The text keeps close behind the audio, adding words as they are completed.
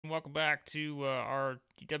welcome back to our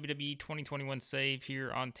WWE 2021 save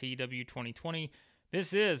here on TEW 2020.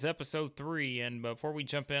 This is episode 3, and before we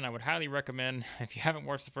jump in, I would highly recommend, if you haven't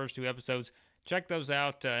watched the first 2 episodes, check those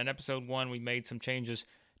out. In episode 1, we made some changes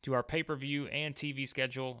to our pay-per-view and TV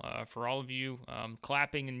schedule for all of you.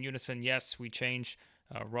 Clapping in unison, yes, we changed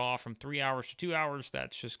Raw from 3 hours to 2 hours.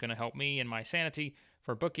 That's just going to help me and my sanity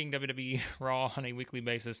for booking WWE Raw on a weekly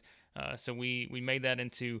basis. So we made that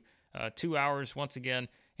into 2 hours once again,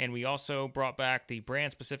 and we also brought back the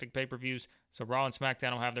brand-specific pay-per-views. So Raw and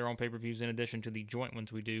SmackDown will have their own pay-per-views in addition to the joint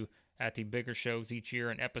ones we do at the bigger shows each year.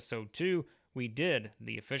 In episode 2, we did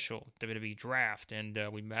the official WWE draft, and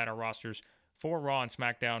we had our rosters for Raw and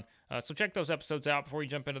SmackDown. So check those episodes out before you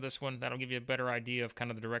jump into this one. That'll give you a better idea of kind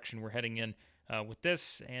of the direction we're heading in with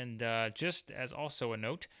this. And just as also a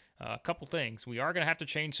note, a couple things. We are going to have to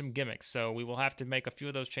change some gimmicks, so we will have to make a few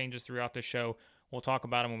of those changes throughout the show. We'll talk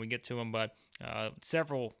about them when we get to them, but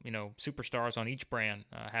several, superstars on each brand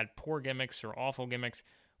had poor gimmicks or awful gimmicks.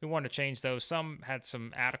 We wanted to change those. Some had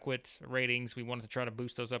some adequate ratings. We wanted to try to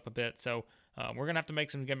boost those up a bit. So we're going to have to make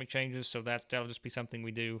some gimmick changes, so that'll just be something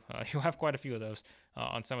we do. You'll have quite a few of those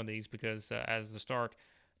on some of these because as the start,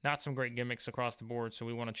 not some great gimmicks across the board, so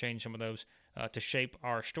we want to change some of those to shape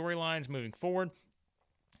our storylines moving forward.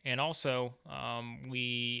 And also,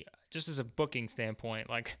 we, just as a booking standpoint,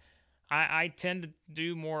 I tend to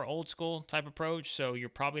do more old school type approach, so you're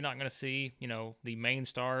probably not going to see, the main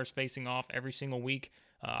stars facing off every single week.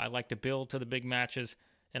 I like to build to the big matches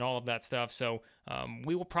and all of that stuff, so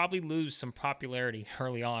we will probably lose some popularity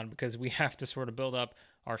early on because we have to sort of build up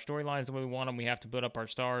our storylines the way we want them. We have to build up our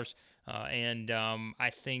stars, and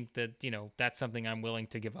I think that, that's something I'm willing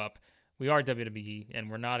to give up. We are WWE,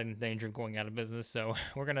 and we're not in danger of going out of business, so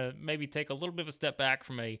we're going to maybe take a little bit of a step back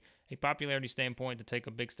from a popularity standpoint to take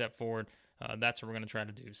a big step forward. That's what we're going to try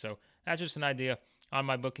to do. So that's just an idea on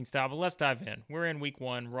my booking style, but let's dive in. We're in Week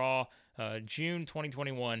 1, Raw, June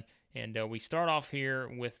 2021, and we start off here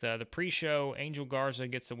with the pre-show. Angel Garza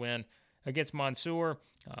gets the win against Mansoor.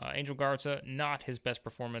 Angel Garza, not his best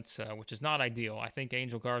performance, which is not ideal. I think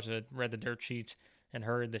Angel Garza read the dirt sheets and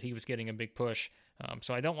heard that he was getting a big push.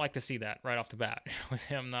 So I don't like to see that right off the bat with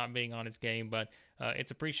him not being on his game. But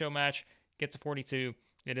it's a pre-show match, gets a 42.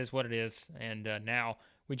 It is what it is. And now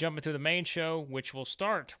we jump into the main show, which will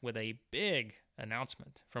start with a big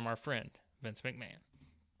announcement from our friend, Vince McMahon.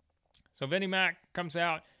 So Vinnie Mac comes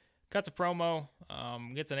out, cuts a promo,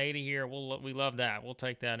 gets an 80 here. We love that. We'll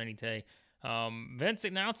take that any day. Vince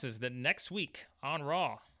announces that next week on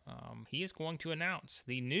Raw, he is going to announce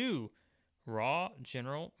the new Raw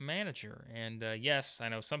general manager. And yes, I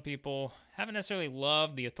know some people haven't necessarily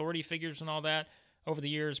loved the authority figures and all that over the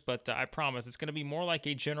years, but I promise it's going to be more like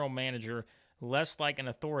a general manager, less like an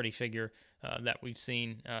authority figure that we've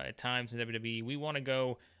seen at times in WWE. We want to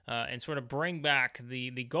go and sort of bring back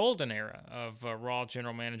the golden era of Raw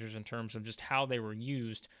general managers in terms of just how they were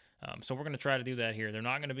used. So we're going to try to do that here. They're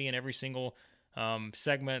not going to be in every single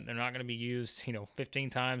segment. They're not going to be used, 15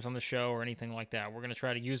 times on the show or anything like that. We're going to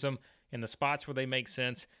try to use them in the spots where they make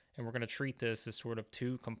sense, and we're going to treat this as sort of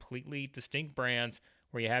 2 completely distinct brands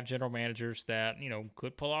where you have general managers that,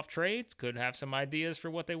 could pull off trades, could have some ideas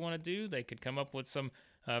for what they want to do. They could come up with some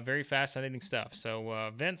very fascinating stuff.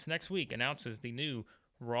 So Vince next week announces the new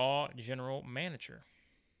Raw general manager.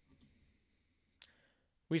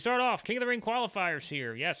 We start off King of the Ring qualifiers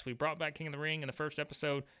here. Yes, we brought back King of the Ring in the first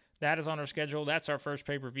episode. That is on our schedule. That's our first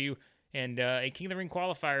pay-per-view. And a King of the Ring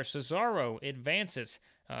qualifier, Cesaro advances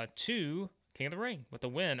to King of the Ring with a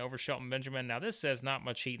win over Shelton Benjamin. Now, this says not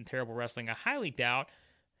much heat and terrible wrestling. I highly doubt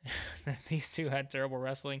that these two had terrible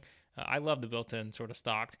wrestling. I love the built-in sort of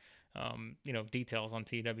stocked, details on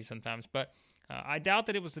TEW sometimes. But I doubt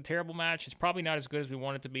that it was a terrible match. It's probably not as good as we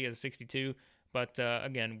want it to be as a 62. But,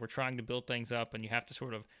 again, we're trying to build things up, and you have to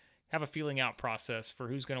sort of have a feeling out process for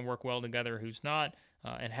who's going to work well together, who's not,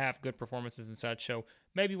 and have good performances and such. So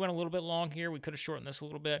maybe went a little bit long here. We could have shortened this a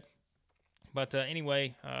little bit. But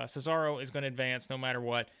anyway, Cesaro is going to advance no matter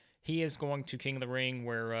what. He is going to King of the Ring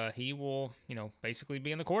where he will, basically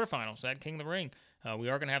be in the quarterfinals at King of the Ring. We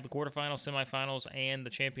are going to have the quarterfinals, semifinals, and the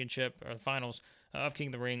championship, or the finals of King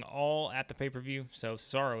of the Ring all at the pay-per-view. So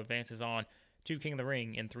Cesaro advances on to King of the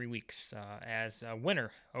Ring in 3 weeks as a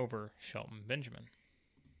winner over Shelton Benjamin.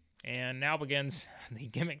 And now begins the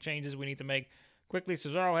gimmick changes we need to make. Quickly,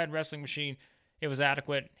 Cesaro had Wrestling Machine. It was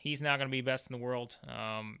adequate. He's now going to be best in the world.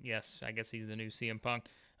 Yes, I guess he's the new CM Punk.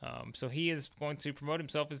 So he is going to promote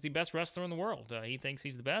himself as the best wrestler in the world. He thinks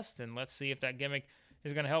he's the best, and let's see if that gimmick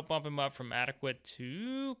is going to help bump him up from adequate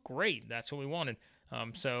to great. That's what we wanted.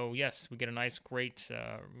 So yes, we get a nice, great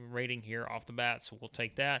rating here off the bat, so we'll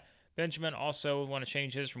take that. Benjamin also want to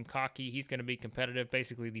change his from cocky. He's going to be competitive,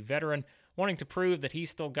 basically the veteran, wanting to prove that he's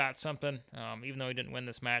still got something. Even though he didn't win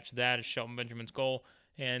this match, that is Shelton Benjamin's goal.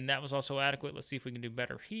 And that was also adequate. Let's see if we can do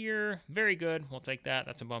better here. Very good. We'll take that.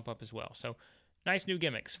 That's a bump up as well. So nice new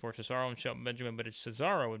gimmicks for Cesaro and Shelton Benjamin, but it's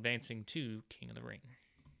Cesaro advancing to King of the Ring.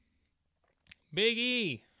 Big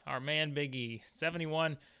E, our man Big E,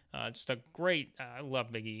 71. Just a great, I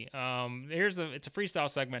love Big E. It's a freestyle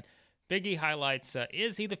segment. Big E highlights,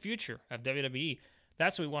 is he the future of WWE?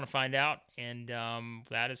 That's what we want to find out, and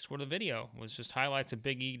that is where the video was, just highlights of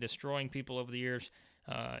Big E destroying people over the years.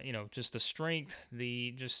 Just the strength,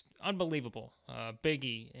 the just unbelievable Big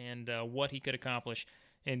E, and what he could accomplish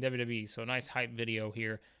in WWE. So a nice hype video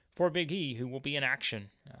here for Big E, who will be in action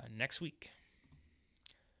next week.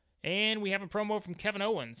 And we have a promo from Kevin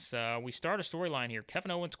Owens. We start a storyline here.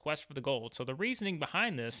 Kevin Owens' quest for the gold. So the reasoning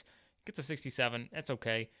behind this, gets a 67. That's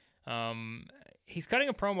okay. He's cutting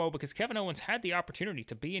a promo because Kevin Owens had the opportunity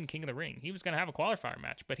to be in King of the Ring. He was going to have a qualifier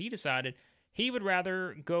match, but he decided he would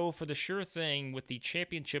rather go for the sure thing with the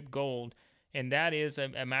championship gold, and that is a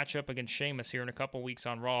matchup against Sheamus here in a couple weeks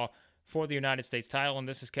on Raw for the United States title. And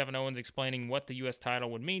this is Kevin Owens explaining what the U.S.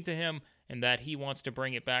 title would mean to him, and that he wants to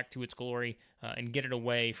bring it back to its glory and get it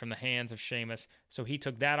away from the hands of Sheamus. So he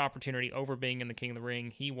took that opportunity over being in the King of the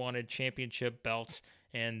Ring. He wanted championship belts,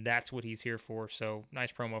 and that's what he's here for. So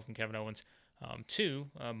nice promo from Kevin Owens to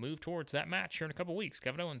move towards that match here in a couple weeks.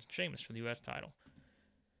 Kevin Owens and Sheamus for the U.S. title.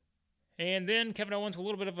 And then Kevin Owens with a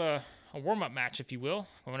little bit of a warm-up match, if you will.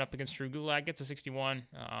 Going up against Drew Gulak, gets a 61.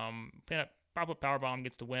 Pop-up powerbomb,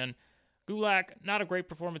 gets the win. Gulak, not a great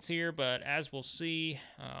performance here, but as we'll see,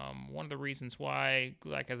 one of the reasons why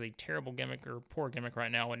Gulak has a terrible gimmick, or poor gimmick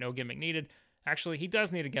right now, with no gimmick needed. Actually, he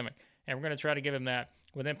does need a gimmick, and we're going to try to give him that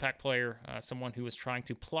with Impact Player, someone who is trying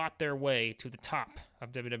to plot their way to the top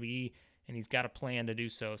of WWE, and he's got a plan to do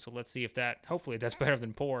so. So let's see if that, hopefully it does better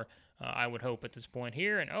than poor, I would hope at this point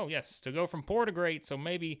here. And oh yes, to go from poor to great, so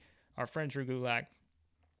maybe our friend Drew Gulak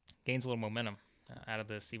gains a little momentum out of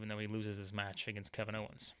this, even though he loses his match against Kevin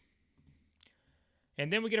Owens.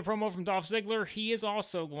 And then we get a promo from Dolph Ziggler. He is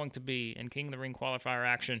also going to be in King of the Ring qualifier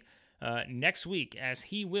action next week, as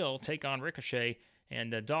he will take on Ricochet.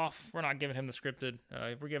 And Dolph, we're not giving him the scripted.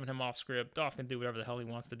 We're giving him off script. Dolph can do whatever the hell he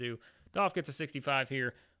wants to do. Dolph gets a 65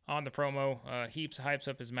 here on the promo. Hypes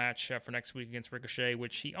up his match for next week against Ricochet,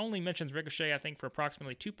 which he only mentions Ricochet, I think, for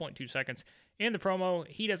approximately 2.2 seconds in the promo.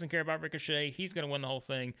 He doesn't care about Ricochet. He's going to win the whole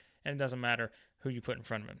thing, and it doesn't matter who you put in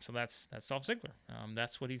front of him. So that's Dolph Ziggler.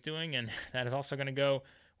 That's what he's doing, and that is also going to go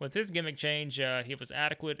with his gimmick change. He was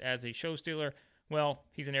adequate as a show stealer. Well,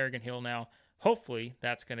 he's an arrogant heel now. Hopefully,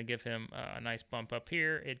 that's going to give him a nice bump up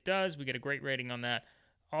here. It does. We get a great rating on that.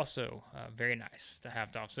 Also, very nice to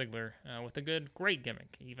have Dolph Ziggler with a great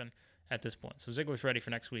gimmick, even at this point. So Ziggler's ready for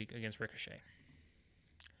next week against Ricochet.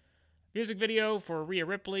 Music video for Rhea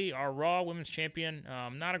Ripley, our Raw Women's Champion.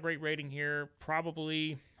 Not a great rating here.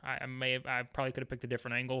 Probably, I probably could have picked a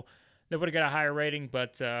different angle that would have got a higher rating.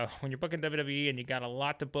 But when you're booking WWE and you got a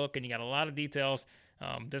lot to book and you got a lot of details,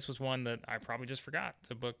 this was one that I probably just forgot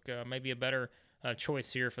to book. Maybe a better choice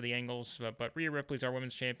here for the angles. But Rhea Ripley's our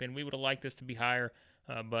Women's Champion. We would have liked this to be higher.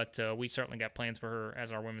 But we certainly got plans for her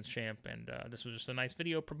as our women's champ, and this was just a nice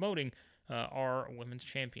video promoting our women's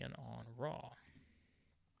champion on Raw.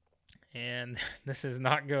 And this is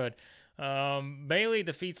not good. Bayley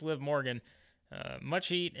defeats Liv Morgan. Much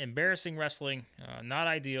heat, embarrassing wrestling, not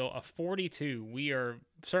ideal. A 42. We are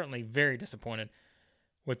certainly very disappointed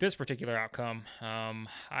with this particular outcome.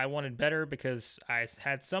 I wanted better because I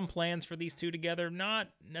had some plans for these two together. Not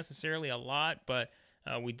necessarily a lot, but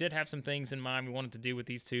we did have some things in mind we wanted to do with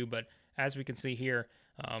these two, but as we can see here,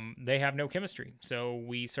 they have no chemistry. So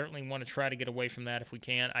we certainly want to try to get away from that if we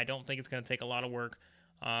can. I don't think it's going to take a lot of work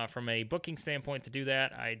from a booking standpoint to do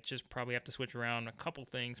that. I just probably have to switch around a couple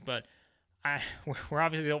things, but we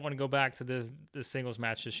obviously don't want to go back to this singles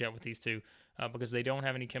match just yet with these two because they don't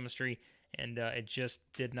have any chemistry, and it just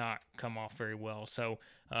did not come off very well. So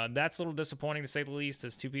that's a little disappointing, to say the least,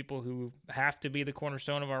 as two people who have to be the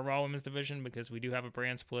cornerstone of our Raw Women's division, because we do have a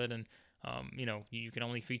brand split, and you can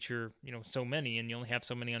only feature so many, and you only have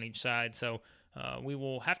so many on each side. So we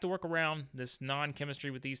will have to work around this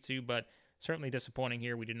non-chemistry with these two, but certainly disappointing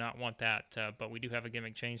here. We did not want that, but we do have a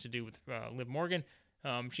gimmick change to do with Liv Morgan.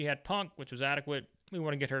 She had Punk, which was adequate. We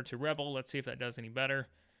want to get her to Rebel. Let's see if that does any better.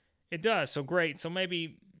 It does, so great. So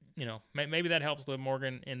maybe maybe that helps Liv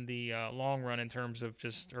Morgan in the long run in terms of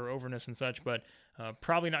just her overness and such, but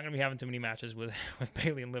probably not going to be having too many matches with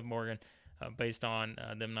Bayley and Liv Morgan based on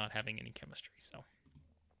them not having any chemistry. So,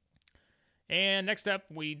 and next up,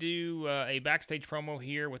 we do a backstage promo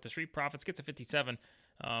here with the Street Profits. Gets a 57.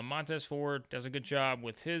 Montez Ford does a good job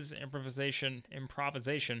with his improvisation.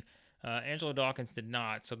 Angelo Dawkins did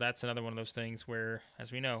not, so that's another one of those things where,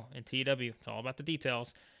 as we know, in TEW, it's all about the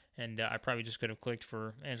details, and I probably just could have clicked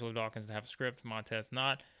for Angelo Dawkins to have a script, Montez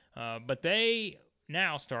not. But they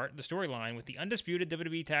now start the storyline with the undisputed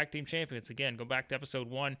WWE Tag Team Champions. Again, go back to episode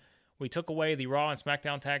 1. We took away the Raw and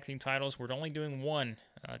SmackDown Tag Team titles. We're only doing one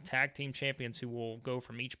Tag Team Champions who will go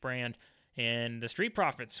from each brand. And the Street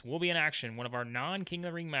Profits will be in action. One of our non-King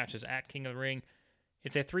of the Ring matches at King of the Ring.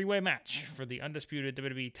 It's a three-way match for the undisputed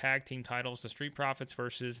WWE Tag Team titles. The Street Profits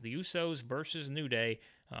versus the Usos versus New Day.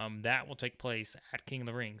 That will take place at King of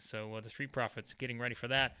the Ring. So the Street Profits getting ready for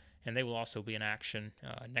that. And they will also be in action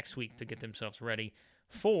next week to get themselves ready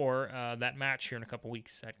for that match here in a couple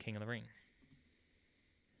weeks at King of the Ring.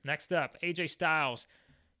 Next up, AJ Styles.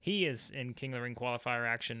 He is in King of the Ring qualifier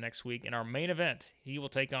action next week. In our main event, he will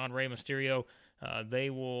take on Rey Mysterio.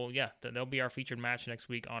 They'll be our featured match next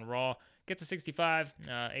week on Raw. Gets a 65.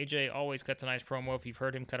 AJ always cuts a nice promo. If you've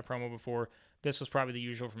heard him cut a promo before, this was probably the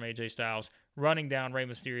usual from AJ Styles, running down Rey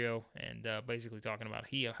Mysterio and basically talking about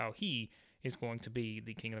how he is going to be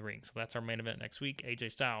the King of the Ring. So that's our main event next week,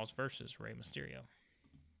 AJ Styles versus Rey Mysterio.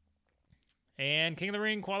 And King of the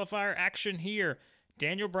Ring qualifier action here.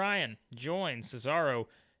 Daniel Bryan joins Cesaro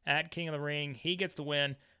at King of the Ring. He gets the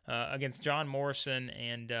win against John Morrison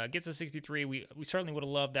and gets a 63. We certainly would have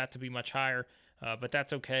loved that to be much higher, but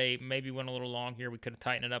that's okay. Maybe went a little long here. We could have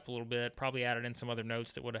tightened it up a little bit, probably added in some other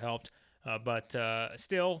notes that would have helped. But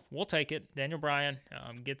still, we'll take it. Daniel Bryan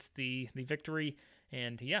gets the victory,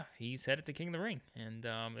 and yeah, he's headed to King of the Ring. And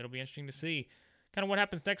it'll be interesting to see kind of what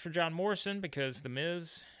happens next for John Morrison, because The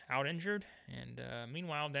Miz out injured, and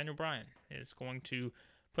meanwhile Daniel Bryan is going to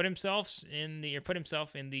put himself in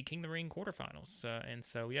the King of the Ring quarterfinals. And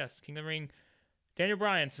so yes, King of the Ring, Daniel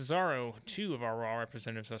Bryan, Cesaro, two of our Raw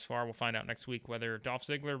representatives thus far. We'll find out next week whether Dolph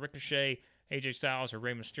Ziggler, Ricochet, AJ Styles, or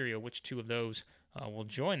Rey Mysterio, which two of those will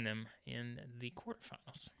join them in the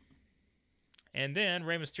quarterfinals. And then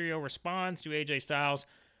Rey Mysterio responds to AJ Styles,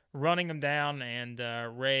 running him down, and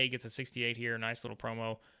Rey gets a 68 here. Nice little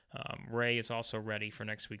promo. Rey is also ready for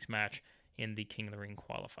next week's match in the King of the Ring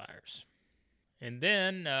qualifiers. And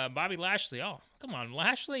then Bobby Lashley. Oh, come on,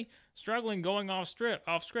 Lashley struggling going off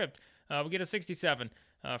script. We get a 67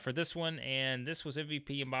 for this one, and this was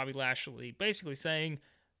MVP and Bobby Lashley basically saying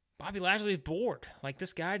Bobby Lashley is bored. Like,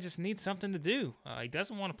 this guy just needs something to do. He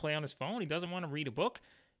doesn't want to play on his phone. He doesn't want to read a book.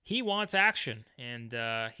 He wants action, and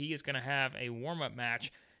he is going to have a warm-up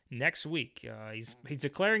match next week. He's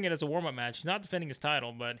declaring it as a warm-up match. He's not defending his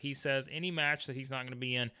title, but he says any match that he's not going to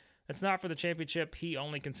be in that's not for the championship, he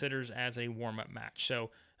only considers as a warm-up match.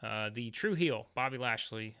 So the true heel, Bobby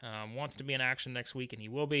Lashley, wants to be in action next week, and he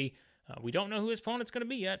will be. We don't know who his opponent's going to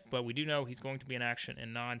be yet, but we do know he's going to be in action in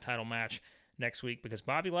a non-title match next week because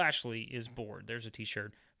Bobby Lashley is bored. There's a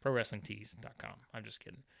t-shirt, ProWrestlingTees.com. I'm just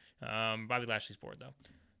kidding. Bobby Lashley's bored, though.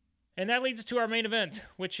 And that leads us to our main event,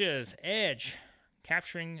 which is Edge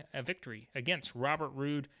capturing a victory against Robert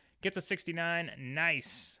Roode. Gets a 69.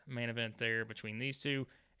 Nice main event there between these two.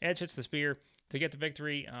 Edge hits the spear to get the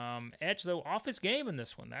victory. Edge, though, off his game in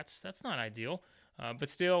this one. That's not ideal. But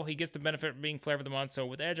still, he gets the benefit of being Flavor of the Month. So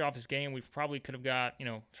with Edge off his game, we probably could have got,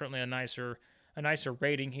 certainly a nicer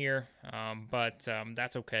rating here. But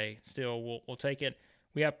that's okay. Still, we'll take it.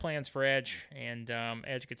 We have plans for Edge, and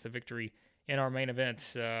Edge gets the victory in our main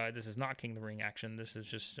event. This is not King of the Ring action. This is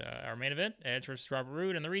just our main event, Edge versus Robert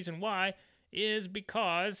Roode. And the reason why is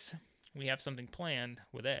because we have something planned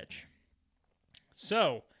with Edge.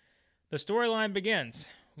 So, the storyline begins.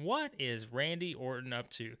 What is Randy Orton up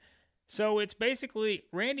to? So, it's basically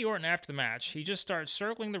Randy Orton after the match. He just starts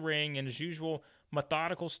circling the ring in his usual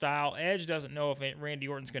methodical style. Edge doesn't know if Randy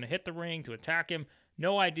Orton's going to hit the ring to attack him.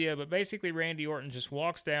 No idea, but basically Randy Orton just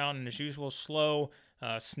walks down in his usual slow,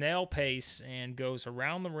 snail pace and goes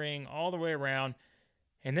around the ring, all the way around,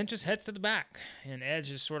 and then just heads to the back. And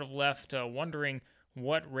Edge is sort of left wondering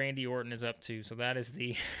what Randy Orton is up to. So that is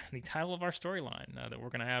the title of our storyline that we're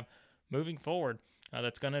going to have moving forward.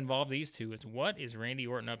 That's going to involve these two. Is what is Randy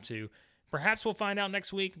Orton up to? Perhaps we'll find out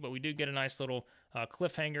next week, but we do get a nice little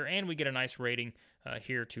cliffhanger, and we get a nice rating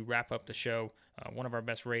here to wrap up the show. One of our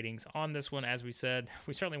best ratings on this one, as we said.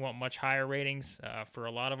 We certainly want much higher ratings for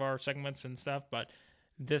a lot of our segments and stuff, but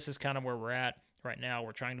this is kind of where we're at right now.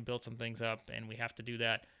 We're trying to build some things up, and we have to do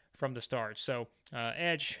that from the start. So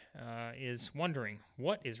Edge is wondering,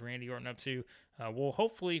 what is Randy Orton up to? We'll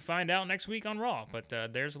hopefully find out next week on Raw, but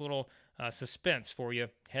there's a little suspense for you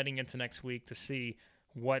heading into next week to see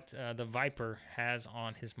what the Viper has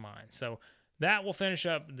on his mind. So that will finish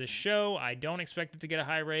up the show. I don't expect it to get a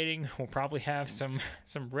high rating. We'll probably have some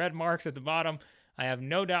red marks at the bottom. I have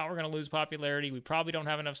no doubt we're going to lose popularity. We probably don't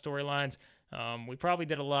have enough storylines. We probably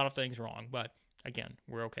did a lot of things wrong, but again,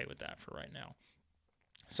 we're okay with that for right now.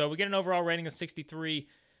 So we get an overall rating of 63.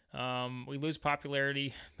 We lose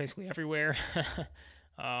popularity basically everywhere.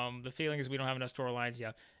 The feeling is we don't have enough storylines.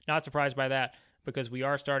 Yeah, not surprised by that because we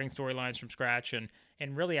are starting storylines from scratch, and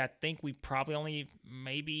really I think we probably only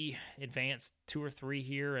maybe advanced 2 or 3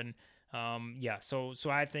 here, and yeah. So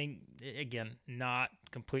I think again, not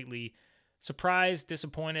completely surprised,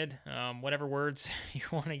 disappointed, whatever words you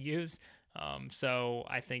want to use. So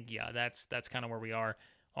I think yeah, that's kind of where we are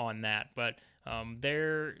on that. But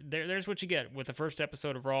there's what you get with the first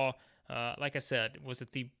episode of Raw. Like I said, was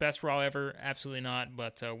it the best Raw ever? Absolutely not.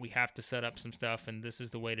 But we have to set up some stuff, and this is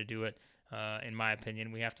the way to do it, in my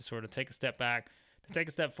opinion. We have to sort of take a step back to take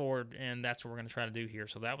a step forward, and that's what we're going to try to do here.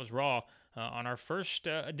 So that was Raw on our first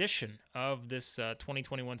edition of this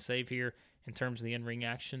 2021 save here in terms of the in-ring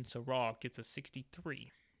action. So Raw gets a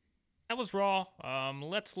 63. That was Raw.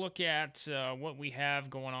 Let's look at what we have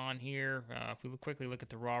going on here. If we quickly look at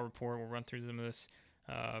the Raw report, we'll run through some of this.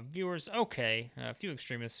 Viewers, okay. A few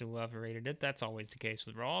extremists who love rated it. That's always the case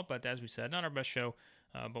with Raw, but as we said, not our best show,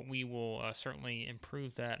 but we will certainly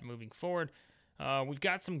improve that moving forward. We've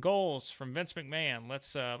got some goals from Vince McMahon.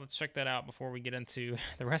 Let's check that out before we get into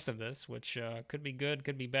the rest of this, which could be good,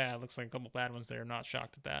 could be bad. Looks like a couple bad ones there. Not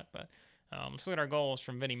shocked at that, but let's look at our goals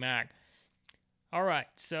from Vinnie Mac. All right,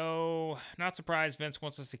 so not surprised Vince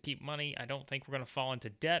wants us to keep money. I don't think we're going to fall into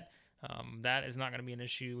debt. That is not going to be an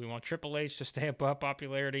issue. We want Triple H to stay above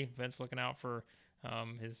popularity. Vince looking out for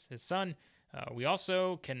his son. We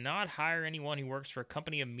also cannot hire anyone who works for a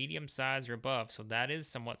company of medium size or above. So that is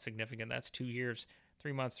somewhat significant. That's 2 years,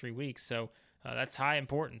 3 months, 3 weeks. So that's high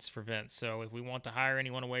importance for Vince. So if we want to hire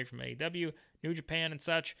anyone away from AEW, New Japan and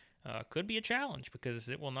such, could be a challenge because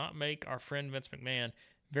it will not make our friend Vince McMahon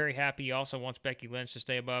very happy. He also wants Becky Lynch to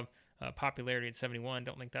stay above popularity at 71.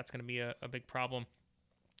 Don't think that's going to be a big problem.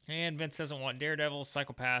 And Vince doesn't want daredevils,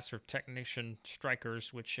 psychopaths, or technician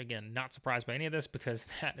strikers, which, again, not surprised by any of this because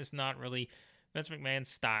that is not really Vince McMahon's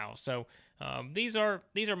style. So these are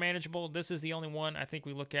manageable. This is the only one I think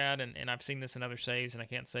we look at, and I've seen this in other saves, and I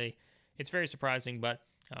can't say it's very surprising, but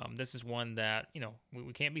this is one that,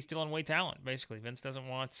 we can't be stealing away talent, basically. Vince doesn't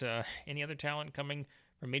want any other talent coming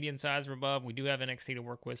from medium size or above. We do have NXT to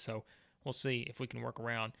work with, so we'll see if we can work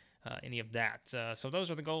around any of that. So those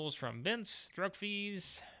are the goals from Vince. Drug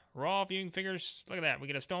fees, Raw viewing figures. Look at that. We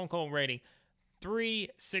get a Stone Cold rating.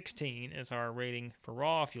 316 is our rating for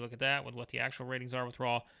Raw. If you look at that with what the actual ratings are with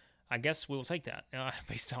Raw, I guess we will take that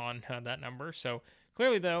based on that number. So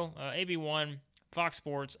clearly, though, AB1, Fox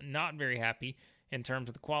Sports, not very happy in terms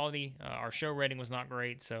of the quality. Our show rating was not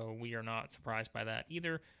great, so we are not surprised by that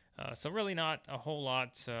either. So really not a whole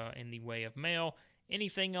lot in the way of mail.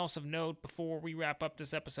 Anything else of note before we wrap up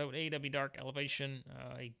this episode? AEW Dark Elevation,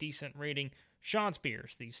 a decent rating. Sean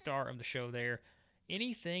Spears, the star of the show there.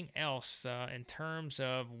 Anything else in terms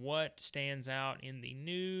of what stands out in the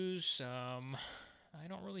news? I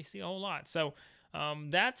don't really see a whole lot. So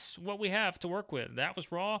that's what we have to work with. That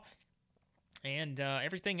was Raw. And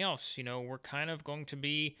everything else, we're kind of going to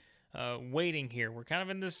be waiting here. We're kind of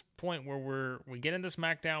in this point where we get into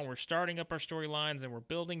SmackDown, we're starting up our storylines, and we're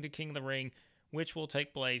building to King of the Ring, which will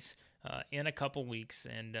take place in a couple weeks,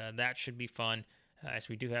 and that should be fun, as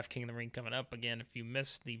we do have King of the Ring coming up. Again, if you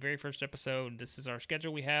missed the very first episode, this is our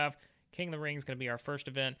schedule we have. King of the Ring is going to be our first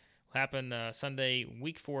event. Will happen Sunday,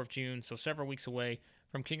 week 4 of June, so several weeks away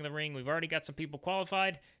from King of the Ring. We've already got some people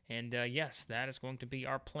qualified, and yes, that is going to be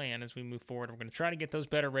our plan as we move forward. We're going to try to get those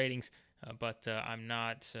better ratings, but I'm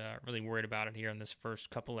not really worried about it here in this first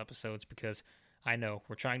couple episodes because I know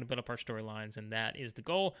we're trying to build up our storylines, and that is the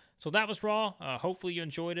goal. So that was Raw. Hopefully you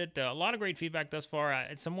enjoyed it. A lot of great feedback thus far.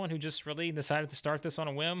 It's someone who just really decided to start this on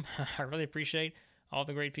a whim. I really appreciate all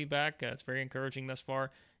the great feedback. It's very encouraging thus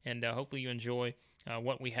far, and hopefully you enjoy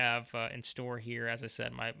what we have in store here. As I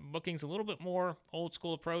said, my booking's a little bit more old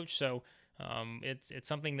school approach, so it's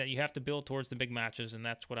something that you have to build towards the big matches, and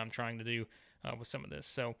that's what I'm trying to do with some of this.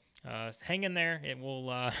 So hang in there. It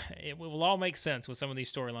will all make sense with some of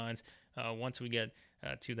these storylines once we get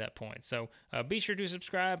to that point. So be sure to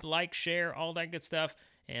subscribe, like, share, all that good stuff,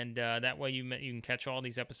 and that way you can catch all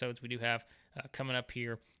these episodes we do have coming up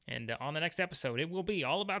here. And on the next episode, it will be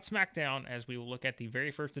all about SmackDown, as we will look at the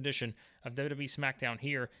very first edition of WWE SmackDown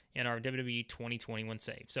here in our WWE 2021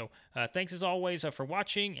 save. So thanks as always for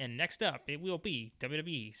watching, and next up, it will be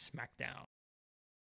WWE SmackDown.